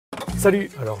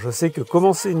Salut! Alors je sais que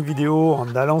commencer une vidéo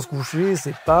en allant se coucher,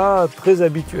 c'est pas très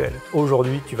habituel.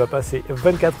 Aujourd'hui, tu vas passer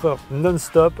 24 heures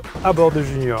non-stop à bord de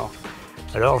Junior.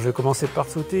 Alors je vais commencer par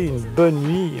te souhaiter une bonne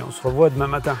nuit et on se revoit demain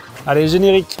matin. Allez,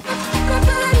 générique!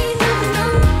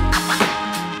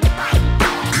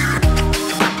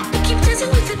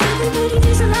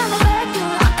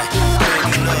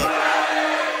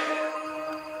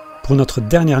 Pour notre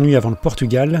dernière nuit avant le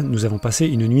Portugal, nous avons passé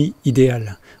une nuit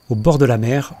idéale. Au bord de la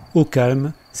mer, au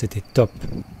calme, c'était top.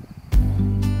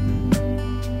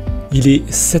 Il est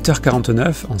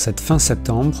 7h49 en cette fin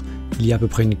septembre, il y a à peu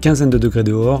près une quinzaine de degrés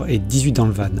dehors et 18 dans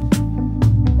le van.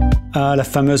 Ah, la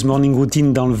fameuse morning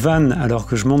routine dans le van, alors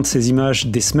que je monte ces images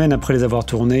des semaines après les avoir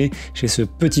tournées, j'ai ce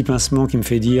petit pincement qui me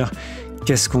fait dire «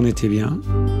 qu'est-ce qu'on était bien ».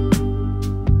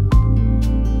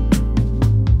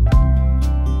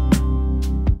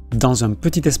 Dans un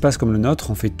petit espace comme le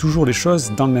nôtre, on fait toujours les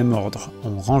choses dans le même ordre.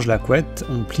 On range la couette,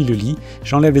 on plie le lit,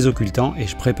 j'enlève les occultants et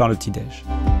je prépare le petit-déj.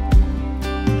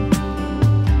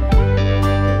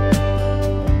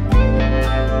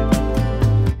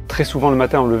 Très souvent le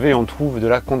matin au lever, on trouve de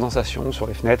la condensation sur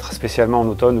les fenêtres, spécialement en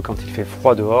automne ou quand il fait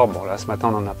froid dehors. Bon là ce matin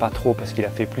on n'en a pas trop parce qu'il a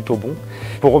fait plutôt bon.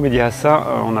 Pour remédier à ça,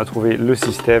 on a trouvé le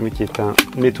système qui est un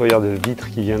nettoyeur de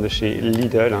vitres qui vient de chez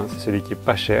Lidl. C'est celui qui est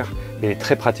pas cher et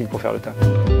très pratique pour faire le taf.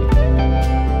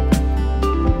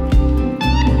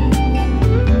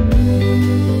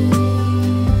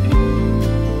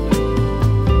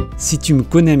 Si tu me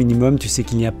connais un minimum, tu sais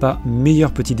qu'il n'y a pas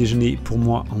meilleur petit déjeuner pour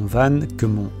moi en van que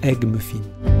mon egg muffin.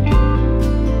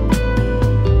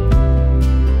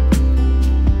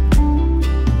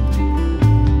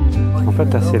 En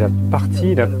fait, c'est la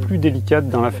partie la plus délicate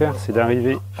dans l'affaire, c'est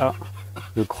d'arriver à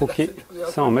le croquer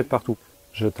sans en mettre partout.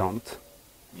 Je tente.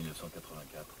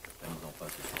 1984,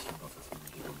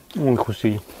 on le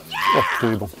croustille. Oh, putain,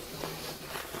 il est bon.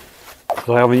 Je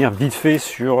voudrais revenir vite fait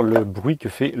sur le bruit que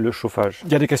fait le chauffage.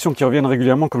 Il y a des questions qui reviennent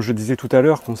régulièrement, comme je le disais tout à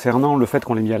l'heure, concernant le fait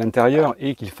qu'on l'ait mis à l'intérieur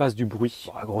et qu'il fasse du bruit.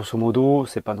 Bon, grosso modo,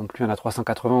 c'est pas non plus un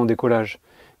A380 au décollage.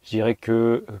 Je dirais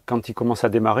que quand il commence à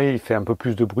démarrer, il fait un peu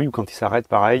plus de bruit, ou quand il s'arrête,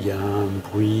 pareil. Il y a un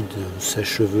bruit de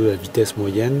sèche-cheveux à vitesse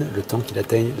moyenne, le temps qu'il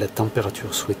atteigne la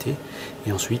température souhaitée,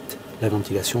 et ensuite la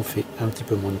ventilation fait un petit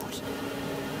peu moins de bruit.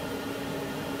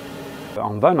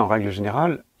 En van, en règle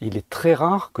générale, il est très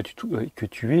rare que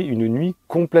tu aies une nuit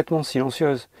complètement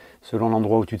silencieuse. Selon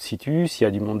l'endroit où tu te situes, s'il y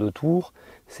a du monde autour,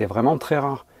 c'est vraiment très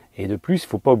rare. Et de plus, il ne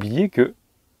faut pas oublier que,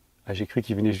 j'ai cru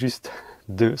qu'il venait juste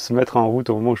de se mettre en route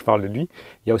au moment où je parle de lui,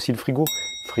 il y a aussi le frigo.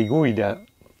 Le frigo, il est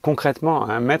concrètement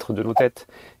à 1 mètre de nos têtes.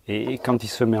 Et quand il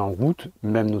se met en route,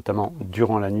 même notamment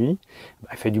durant la nuit,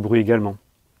 il fait du bruit également.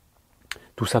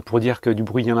 Tout ça pour dire que du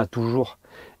bruit, il y en a toujours.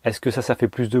 Est-ce que ça fait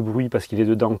plus de bruit parce qu'il est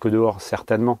dedans que dehors?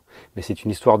 Certainement, mais c'est une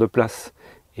histoire de place.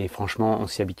 Et franchement, on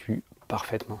s'y habitue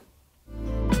parfaitement.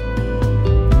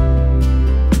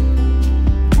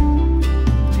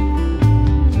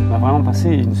 On a vraiment passé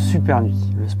une super nuit.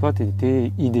 Le spot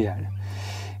était idéal.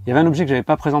 Il y avait un objet que je n'avais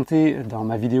pas présenté dans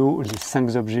ma vidéo, les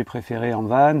 5 objets préférés en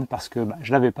van, parce que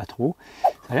je ne l'avais pas trop.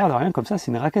 Ça a l'air de rien comme ça, c'est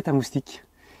une raquette à moustiques.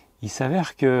 Il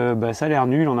s'avère que ça a l'air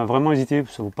nul, on a vraiment hésité,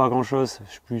 ça vaut pas grand chose,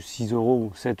 je sais plus 6 €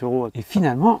 ou 7 €. Et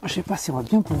finalement, je sais pas si on va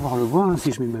bien pouvoir le voir,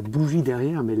 si je mets ma bougie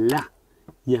derrière, mais là,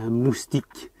 il y a un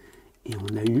moustique. Et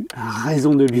on a eu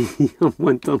raison de lui, en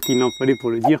moins de temps qu'il n'en fallait pour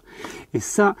le dire. Et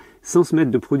ça, sans se mettre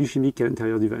de produits chimiques à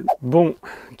l'intérieur du van. Bon,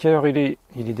 quelle heure il est?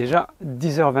 Il est déjà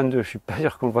 10h22, je suis pas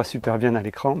sûr qu'on le voit super bien à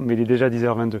l'écran, mais il est déjà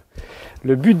 10h22.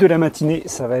 Le but de la matinée,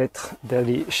 ça va être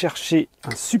d'aller chercher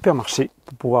un supermarché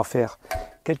pour pouvoir faire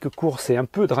quelques courses et un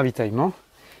peu de ravitaillement.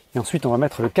 Et ensuite, on va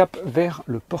mettre le cap vers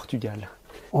le Portugal.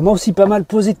 On m'a aussi pas mal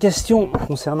posé de questions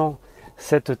concernant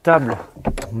cette table.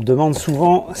 On me demande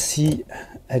souvent si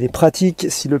elle est pratique,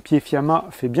 si le pied Fiamma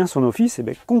fait bien son office. Et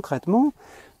bien concrètement,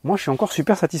 moi je suis encore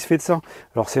super satisfait de ça.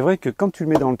 Alors c'est vrai que quand tu le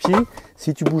mets dans le pied,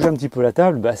 si tu bouges un petit peu la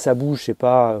table, ça bouge, c'est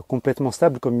pas complètement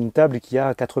stable comme une table qui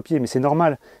a 4 pieds. Mais c'est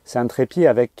normal, c'est un trépied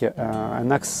avec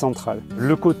un axe central.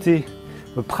 Le côté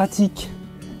pratique,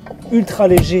 ultra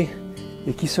léger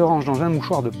et qui se range dans un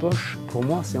mouchoir de poche, pour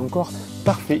moi c'est encore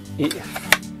parfait. Et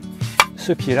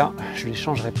ce pied là, je ne les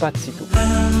changerai pas de sitôt.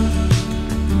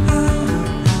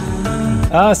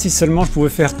 Ah, si seulement je pouvais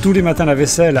faire tous les matins la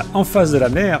vaisselle en face de la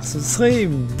mer, ce serait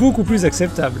beaucoup plus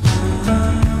acceptable.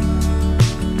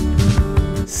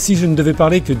 Si je ne devais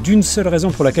parler que d'une seule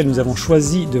raison pour laquelle nous avons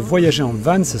choisi de voyager en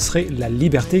van, ce serait la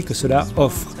liberté que cela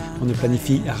offre. On ne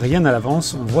planifie rien à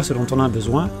l'avance, on voit ce dont on a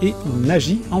besoin et on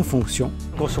agit en fonction.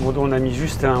 Grosso modo, on a mis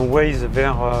juste un Waze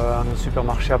vers un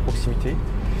supermarché à proximité.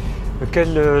 De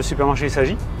quel supermarché il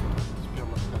s'agit?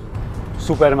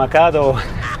 Supermercado.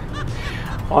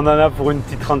 On en a pour une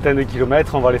petite trentaine de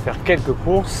kilomètres, on va aller faire quelques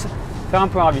courses, faire un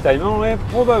peu un ravitaillement et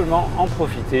probablement en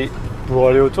profiter pour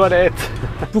aller aux toilettes.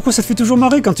 Pourquoi ça te fait toujours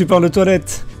marrer quand tu parles de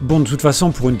toilettes? Bon, de toute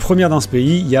façon, pour une première dans ce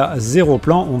pays, il y a zéro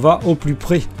plan, on va au plus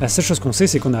près. La seule chose qu'on sait,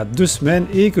 c'est qu'on a 2 semaines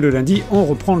et que le lundi, on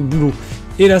reprend le boulot.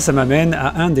 Et là, ça m'amène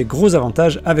à un des gros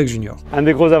avantages avec Junior. Un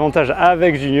des gros avantages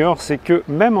avec Junior, c'est que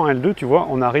même en L2, tu vois,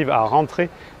 on arrive à rentrer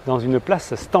dans une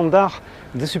place standard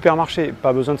des supermarchés.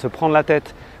 Pas besoin de se prendre la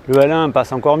tête. Le L1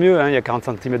 passe encore mieux, hein, il y a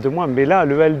 40 cm de moins, mais là,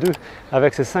 le L2,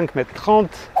 avec ses 5,30 m,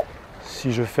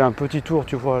 si je fais un petit tour,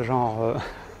 tu vois, genre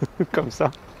comme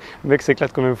ça, le mec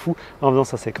s'éclate comme un fou en faisant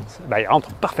sa séquence. Bah, il rentre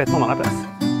parfaitement dans la place.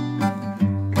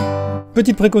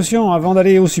 Petite précaution, avant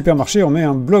d'aller au supermarché, on met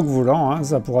un bloc volant, hein,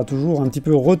 ça pourra toujours un petit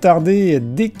peu retarder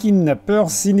des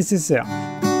kidnappeurs si nécessaire.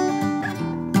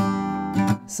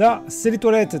 Ça, c'est les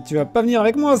toilettes, tu vas pas venir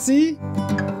avec moi, si?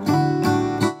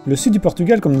 Le sud du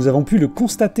Portugal, comme nous avons pu le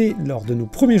constater lors de nos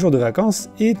premiers jours de vacances,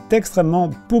 est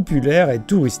extrêmement populaire et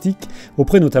touristique,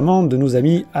 auprès notamment de nos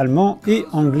amis allemands et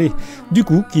anglais. Du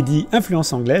coup, qui dit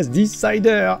influence anglaise dit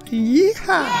cider.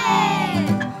 Yeeha!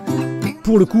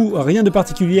 Pour le coup, rien de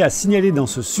particulier à signaler dans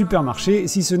ce supermarché,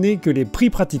 si ce n'est que les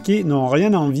prix pratiqués n'ont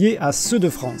rien à envier à ceux de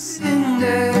France.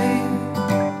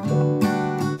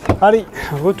 Allez,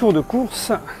 retour de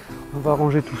course, on va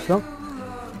ranger tout ça.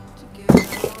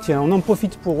 Tiens, on en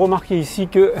profite pour remarquer ici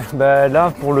que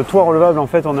là, pour le toit relevable, en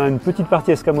fait, on a une petite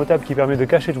partie escamotable qui permet de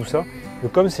cacher tout ça. Et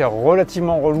comme c'est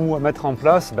relativement relou à mettre en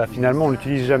place, finalement, on ne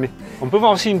l'utilise jamais. On peut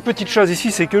voir aussi une petite chose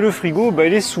ici, c'est que le frigo,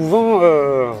 il est souvent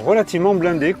relativement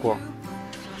blindé, quoi.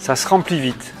 Ça se remplit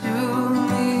vite.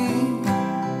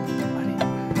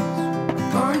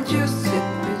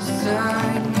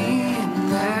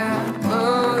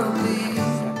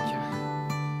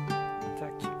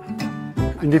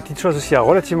 Une des petites choses aussi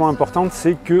relativement importantes,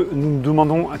 c'est que nous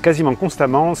demandons quasiment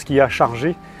constamment ce qui est à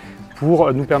charger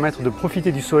pour nous permettre de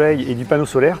profiter du soleil et du panneau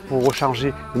solaire pour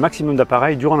recharger le maximum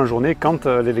d'appareils durant la journée quand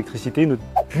l'électricité ne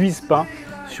puise pas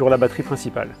sur la batterie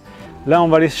principale. Là, on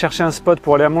va aller chercher un spot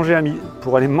pour aller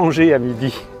manger à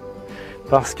midi.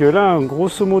 Parce que là,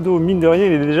 grosso modo, mine de rien,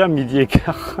 il est déjà midi et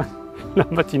quart. La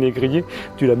matinée grillée,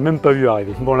 tu l'as même pas vu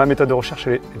arriver. Bon, la méthode de recherche,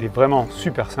 elle est vraiment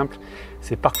super simple.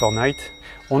 C'est Park for Night.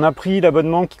 On a pris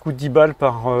l'abonnement qui coûte 10 balles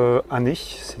par année.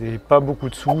 C'est pas beaucoup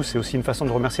de sous. C'est aussi une façon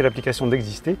de remercier l'application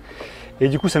d'exister. Et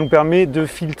du coup, ça nous permet de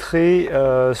filtrer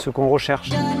ce qu'on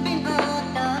recherche.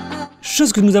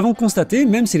 Chose que nous avons constaté,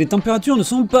 même si les températures ne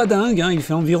sont pas dingues, hein, il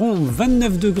fait environ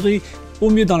 29 degrés au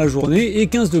mieux dans la journée et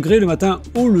 15 degrés le matin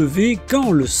au lever.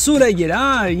 Quand le soleil est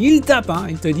là, il tape, hein,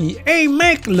 il te dit « Hey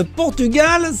mec, le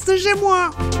Portugal, c'est chez moi !»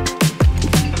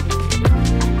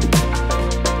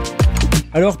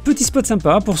 Alors, petit spot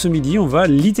sympa pour ce midi, on va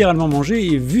littéralement manger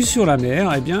et vue sur la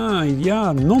mer, eh bien, il y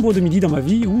a nombre de midis dans ma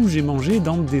vie où j'ai mangé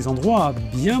dans des endroits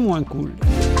bien moins cool.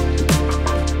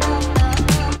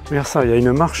 Regarde ça, il y a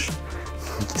une marche.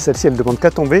 Celle-ci, elle ne demande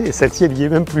qu'à tomber et celle-ci, elle n'y est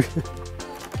même plus.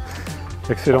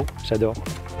 Excellent, j'adore.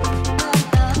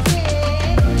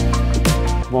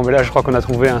 Bon, mais là, je crois qu'on a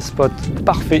trouvé un spot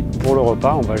parfait pour le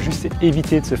repas. On va juste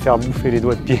éviter de se faire bouffer les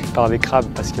doigts de pied par des crabes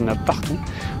parce qu'il y en a partout.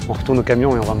 On retourne au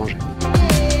camion et on va manger.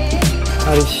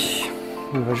 Allez,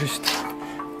 on va juste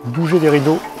bouger les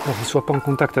rideaux pour qu'ils ne soient pas en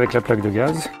contact avec la plaque de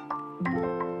gaz.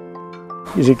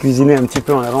 J'ai cuisiné un petit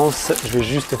peu en avance. Je vais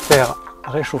juste faire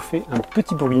réchauffer un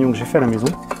petit bourguignon que j'ai fait à la maison,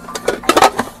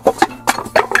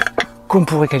 qu'on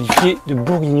pourrait qualifier de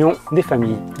bourguignon des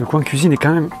familles. Le coin cuisine est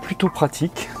quand même plutôt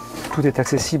pratique. Tout est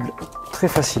accessible très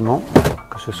facilement,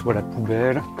 que ce soit la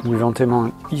poubelle ou éventuellement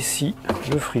ici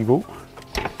le frigo.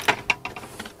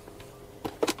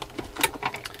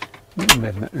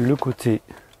 Même le côté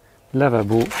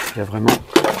lavabo, il n'y a vraiment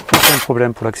aucun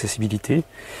problème pour l'accessibilité.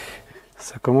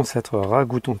 Ça commence à être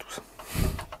ragoûtant tout ça.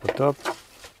 Au top.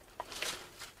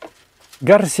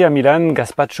 Garcia Milan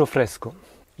Gazpacho Fresco.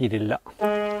 Il est là.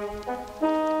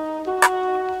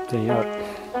 Seigneur.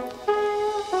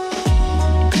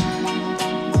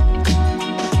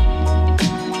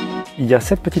 Il y a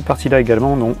cette petite partie-là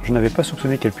également dont je n'avais pas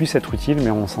soupçonné qu'elle puisse être utile,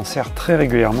 mais on s'en sert très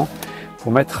régulièrement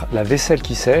pour mettre la vaisselle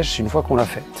qui sèche une fois qu'on l'a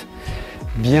faite.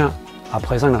 Bien, à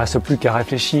présent, il ne reste plus qu'à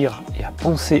réfléchir et à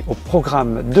penser au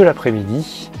programme de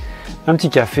l'après-midi. Un petit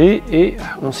café et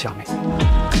on s'y remet.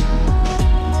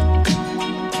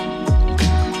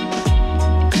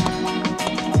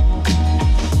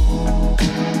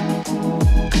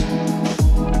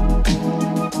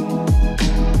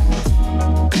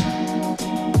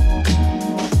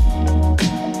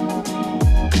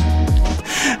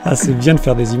 Ah, c'est bien de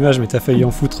faire des images, mais t'as failli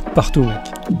en foutre partout, mec.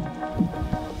 Bon,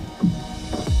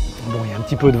 il y a un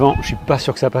petit peu de vent, je suis pas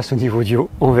sûr que ça passe au niveau audio,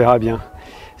 on verra bien.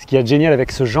 Ce qui est génial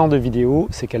avec ce genre de vidéo,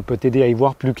 c'est qu'elle peut t'aider à y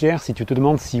voir plus clair si tu te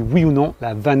demandes si oui ou non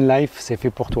la van life c'est fait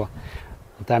pour toi.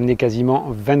 On t'a amené quasiment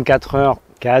 24 heures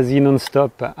quasi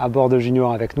non-stop à bord de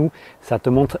Junior avec nous, ça te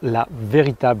montre la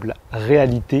véritable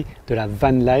réalité de la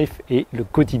van life et le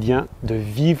quotidien de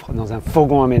vivre dans un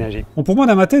fourgon aménagé. Bon, pour moi,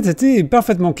 dans ma tête, c'était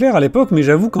parfaitement clair à l'époque, mais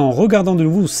j'avoue qu'en regardant de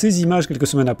nouveau ces images quelques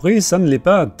semaines après, ça ne l'est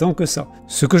pas tant que ça.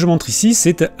 Ce que je montre ici,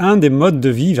 c'est un des modes de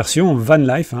vie version van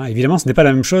life. Évidemment, ce n'est pas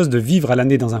la même chose de vivre à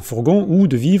l'année dans un fourgon ou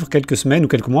de vivre quelques semaines ou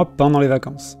quelques mois pendant les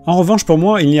vacances. En revanche, pour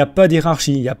moi, il n'y a pas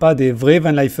d'hiérarchie, il n'y a pas des vrais van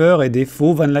lifers et des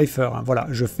faux van lifers. Voilà,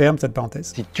 je ferme cette parenthèse.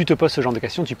 Si tu te poses ce genre de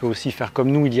questions, tu peux aussi faire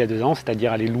comme nous il y a 2 ans,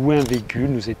 c'est-à-dire aller louer un véhicule.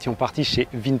 Nous étions partis chez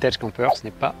Vintage Camper, ce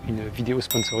n'est pas une vidéo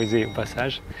sponsorisée au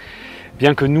passage.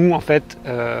 Bien que nous, en fait,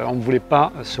 on ne voulait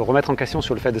pas se remettre en question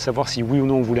sur le fait de savoir si oui ou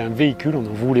non on voulait un véhicule, on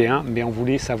en voulait un, mais on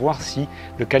voulait savoir si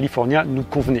le California nous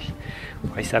convenait.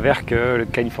 Il s'avère que le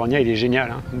California, il est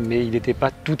génial, mais il n'était pas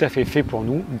tout à fait fait pour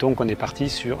nous, donc on est parti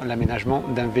sur l'aménagement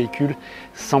d'un véhicule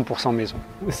 100% maison.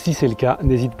 Si c'est le cas,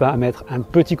 n'hésite pas à mettre un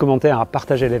petit commentaire, à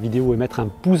partager la vidéo et mettre un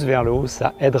pouce vers le haut,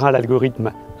 ça aidera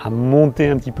l'algorithme à monter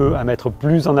un petit peu, à mettre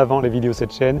plus en avant les vidéos de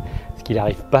cette chaîne, ce qu'il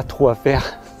n'arrive pas trop à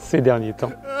faire ces derniers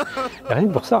temps. Et rien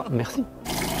que pour ça, merci.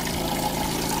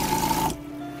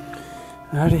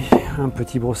 Allez, un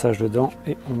petit brossage dedans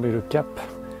et on met le cap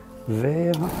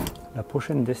vers la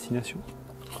prochaine destination.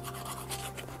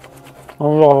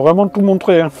 On va vraiment tout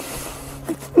montrer.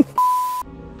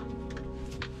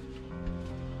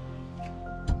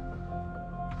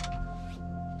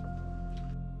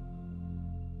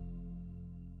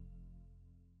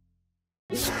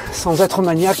 Sans être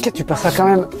maniaque, tu passeras quand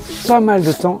même pas mal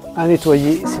de temps à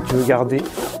nettoyer si tu veux garder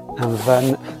un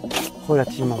van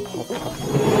relativement propre.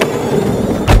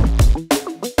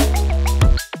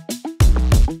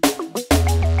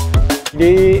 Il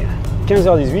est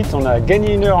 15h18, on a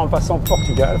gagné 1 heure en passant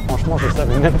Portugal. Franchement, je ne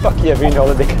savais même pas qu'il y avait 1 heure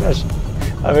de décalage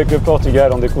avec le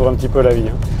Portugal. On découvre un petit peu la vie.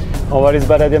 On va aller se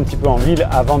balader un petit peu en ville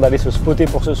avant d'aller se spotter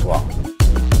pour ce soir.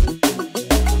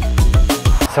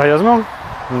 Sérieusement?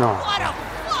 Non.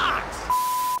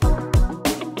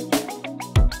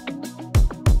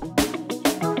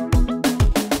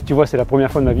 Tu vois, c'est la première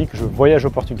fois de ma vie que je voyage au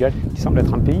Portugal, qui semble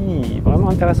être un pays vraiment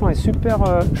intéressant et super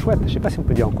chouette. Je ne sais pas si on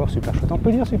peut dire encore super chouette. On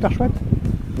peut dire super chouette?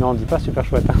 Non, on ne dit pas super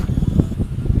chouette.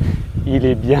 Il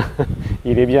est bien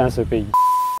ce pays.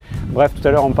 Bref, tout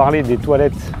à l'heure on parlait des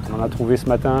toilettes. On en a trouvé ce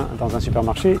matin dans un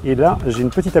supermarché. Et là, j'ai une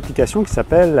petite application qui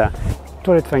s'appelle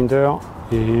Toilet Finder.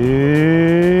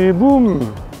 Et boum!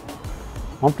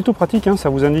 Plutôt pratique, ça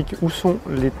vous indique où sont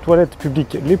les toilettes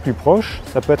publiques les plus proches.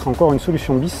 Ça peut être encore une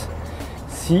solution bis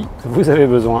si vous avez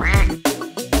besoin.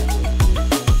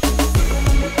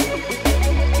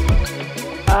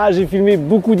 Ah, j'ai filmé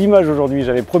beaucoup d'images aujourd'hui,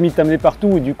 j'avais promis de t'amener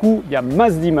partout et du coup, il y a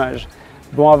masse d'images.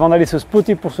 Bon, avant d'aller se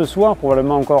spotter pour ce soir,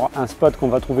 probablement encore un spot qu'on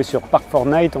va trouver sur Park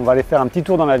Fortnite, on va aller faire un petit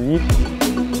tour dans la ville.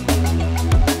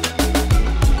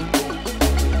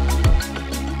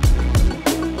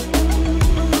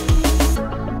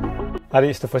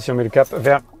 Allez, cette fois-ci on met le cap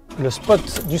vers le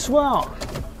spot du soir.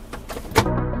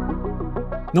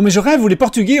 Non mais je rêve où les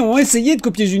Portugais ont essayé de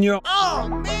copier Junior. Oh,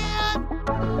 man.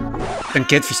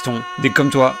 T'inquiète fiston, des comme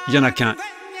toi, il y en a qu'un.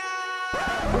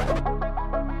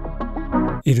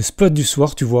 Et le spot du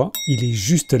soir, tu vois, il est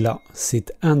juste là.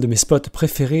 C'est un de mes spots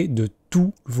préférés de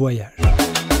tout voyage.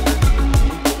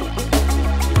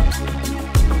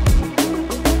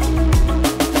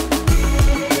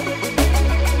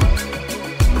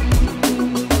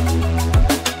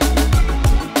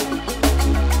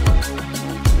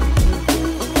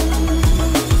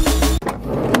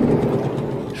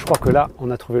 Je crois que là,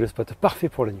 on a trouvé le spot parfait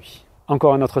pour la nuit.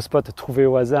 Encore un autre spot trouvé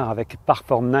au hasard avec Park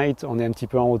Fortnite. On est un petit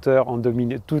peu en hauteur, on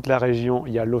domine toute la région,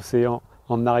 il y a l'océan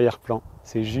en arrière-plan.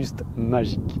 C'est juste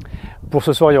magique. Pour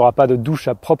ce soir, il n'y aura pas de douche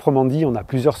à proprement dit. On a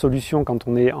plusieurs solutions quand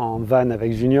on est en van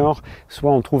avec Junior.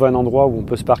 Soit on trouve un endroit où on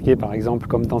peut se parquer, par exemple,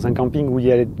 comme dans un camping où il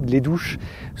y a les douches.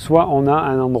 Soit on a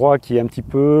un endroit qui est un petit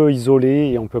peu isolé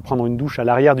et on peut prendre une douche à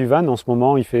l'arrière du van. En ce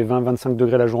moment, il fait 20-25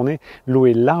 degrés la journée. L'eau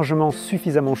est largement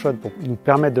suffisamment chaude pour nous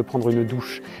permettre de prendre une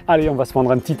douche. Allez, on va se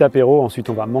prendre un petit apéro. Ensuite,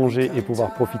 on va manger et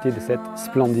pouvoir profiter de cette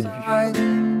splendide vue.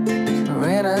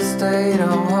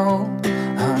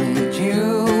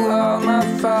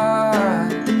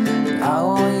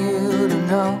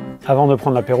 Avant de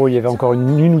prendre l'apéro, il y avait encore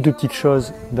une ou deux petites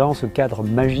choses dans ce cadre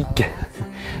magique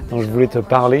dont je voulais te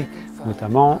parler,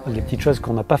 notamment les petites choses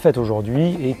qu'on n'a pas faites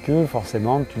aujourd'hui et que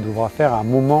forcément tu devras faire à un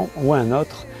moment ou à un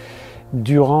autre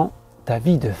durant ta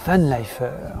vie de vanlifer.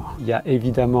 Il y a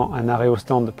évidemment un arrêt au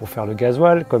stand pour faire le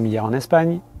gasoil, comme hier en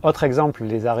Espagne. Autre exemple,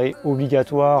 les arrêts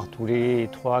obligatoires tous les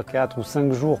 3, 4 ou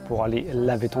 5 jours pour aller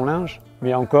laver ton linge.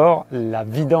 Mais encore, la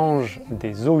vidange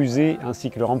des eaux usées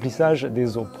ainsi que le remplissage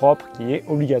des eaux propres qui est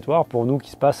obligatoire pour nous, qui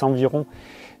se passe environ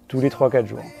tous les 3-4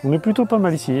 jours. On est plutôt pas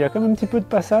mal ici, il y a quand même un petit peu de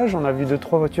passage, on a vu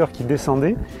 2-3 voitures qui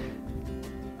descendaient,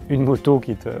 une moto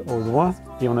qui est au loin,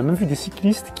 et on a même vu des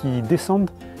cyclistes qui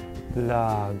descendent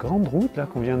la grande route là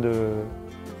qu'on vient de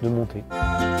monter.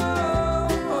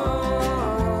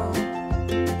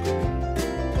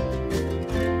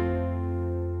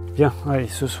 Bien, allez,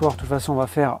 ce soir, de toute façon, on va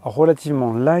faire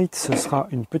relativement light. Ce sera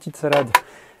une petite salade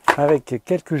avec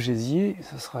quelques gésiers.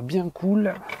 Ce sera bien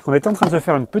cool. On était en train de se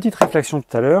faire une petite réflexion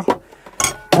tout à l'heure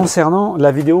concernant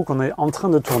la vidéo qu'on est en train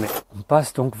de tourner. On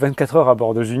passe donc 24 heures à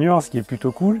bord de Junior, ce qui est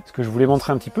plutôt cool. Ce que je voulais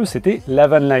montrer un petit peu, c'était la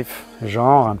van life.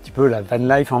 Genre un petit peu la van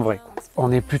life en vrai.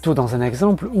 On est plutôt dans un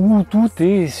exemple où tout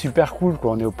est super cool,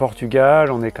 quoi. On est au Portugal,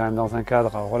 on est quand même dans un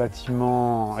cadre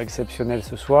relativement exceptionnel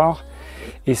ce soir.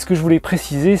 Et ce que je voulais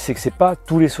préciser, c'est que c'est pas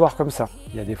tous les soirs comme ça.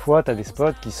 Il y a des fois, tu as des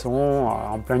spots qui sont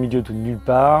en plein milieu de nulle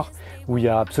part, où il n'y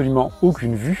a absolument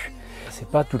aucune vue. C'est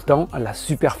pas tout le temps la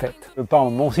super fête. Par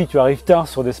moment aussi, tu arrives tard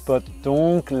sur des spots.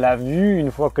 Donc la vue,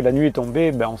 une fois que la nuit est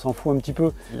tombée, ben, on s'en fout un petit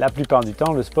peu. La plupart du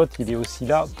temps, le spot, il est aussi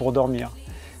là pour dormir.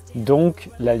 Donc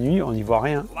la nuit, on n'y voit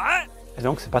rien. Et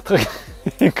donc c'est pas très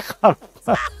grave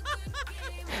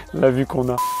la vue qu'on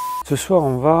a. Ce soir,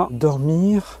 on va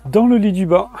dormir dans le lit du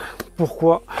bas.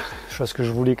 Pourquoi? Chose que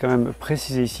je voulais quand même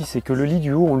préciser ici, c'est que le lit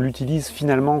du haut, on l'utilise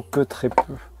finalement que très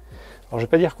peu. Alors je ne vais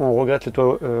pas dire qu'on regrette le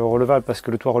toit relevable, parce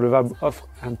que le toit relevable offre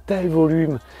un tel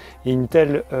volume et une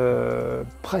telle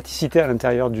praticité à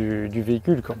l'intérieur du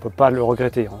véhicule qu'on ne peut pas le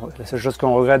regretter. La seule chose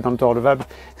qu'on regrette dans le toit relevable,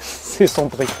 c'est son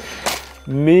prix.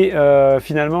 Mais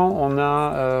finalement, on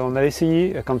a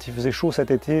essayé, quand il faisait chaud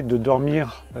cet été, de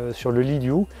dormir sur le lit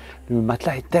du haut. Le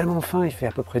matelas est tellement fin, il fait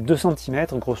à peu près 2 cm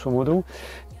grosso modo,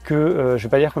 que je ne vais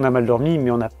pas dire qu'on a mal dormi, mais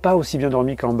on n'a pas aussi bien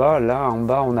dormi qu'en bas. Là, en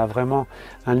bas, on a vraiment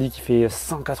un lit qui fait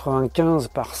 195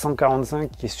 par 145,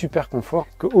 qui est super confort.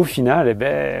 Qu'au final, eh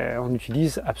ben, on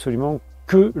n'utilise absolument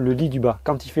que le lit du bas.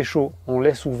 Quand il fait chaud, on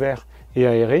laisse ouvert et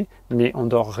aéré, mais on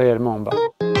dort réellement en bas.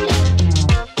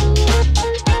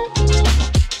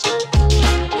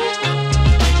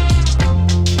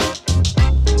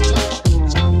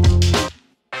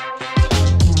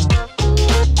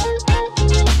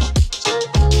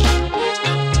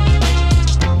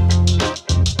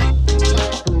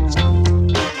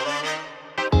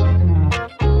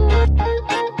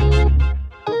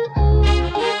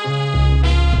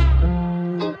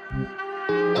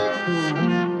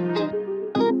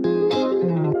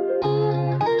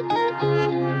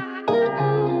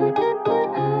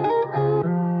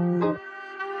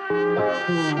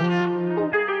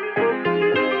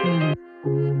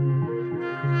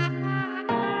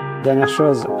 Dernière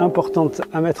chose importante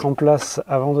à mettre en place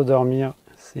avant de dormir,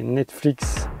 c'est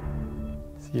Netflix.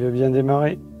 S'il veut bien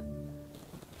démarrer,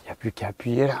 il n'y a plus qu'à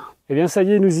appuyer là. Et bien ça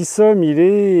y est, nous y sommes, il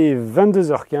est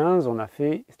 22h15, on a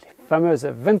fait les fameuses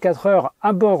 24 heures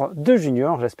à bord de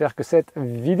Junior. J'espère que cette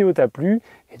vidéo t'a plu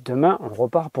et demain on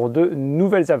repart pour de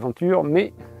nouvelles aventures,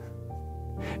 mais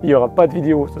il n'y aura pas de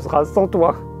vidéo, ce sera sans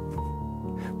toi.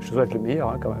 Je te souhaite le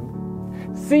meilleur hein, quand même.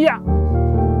 See ya!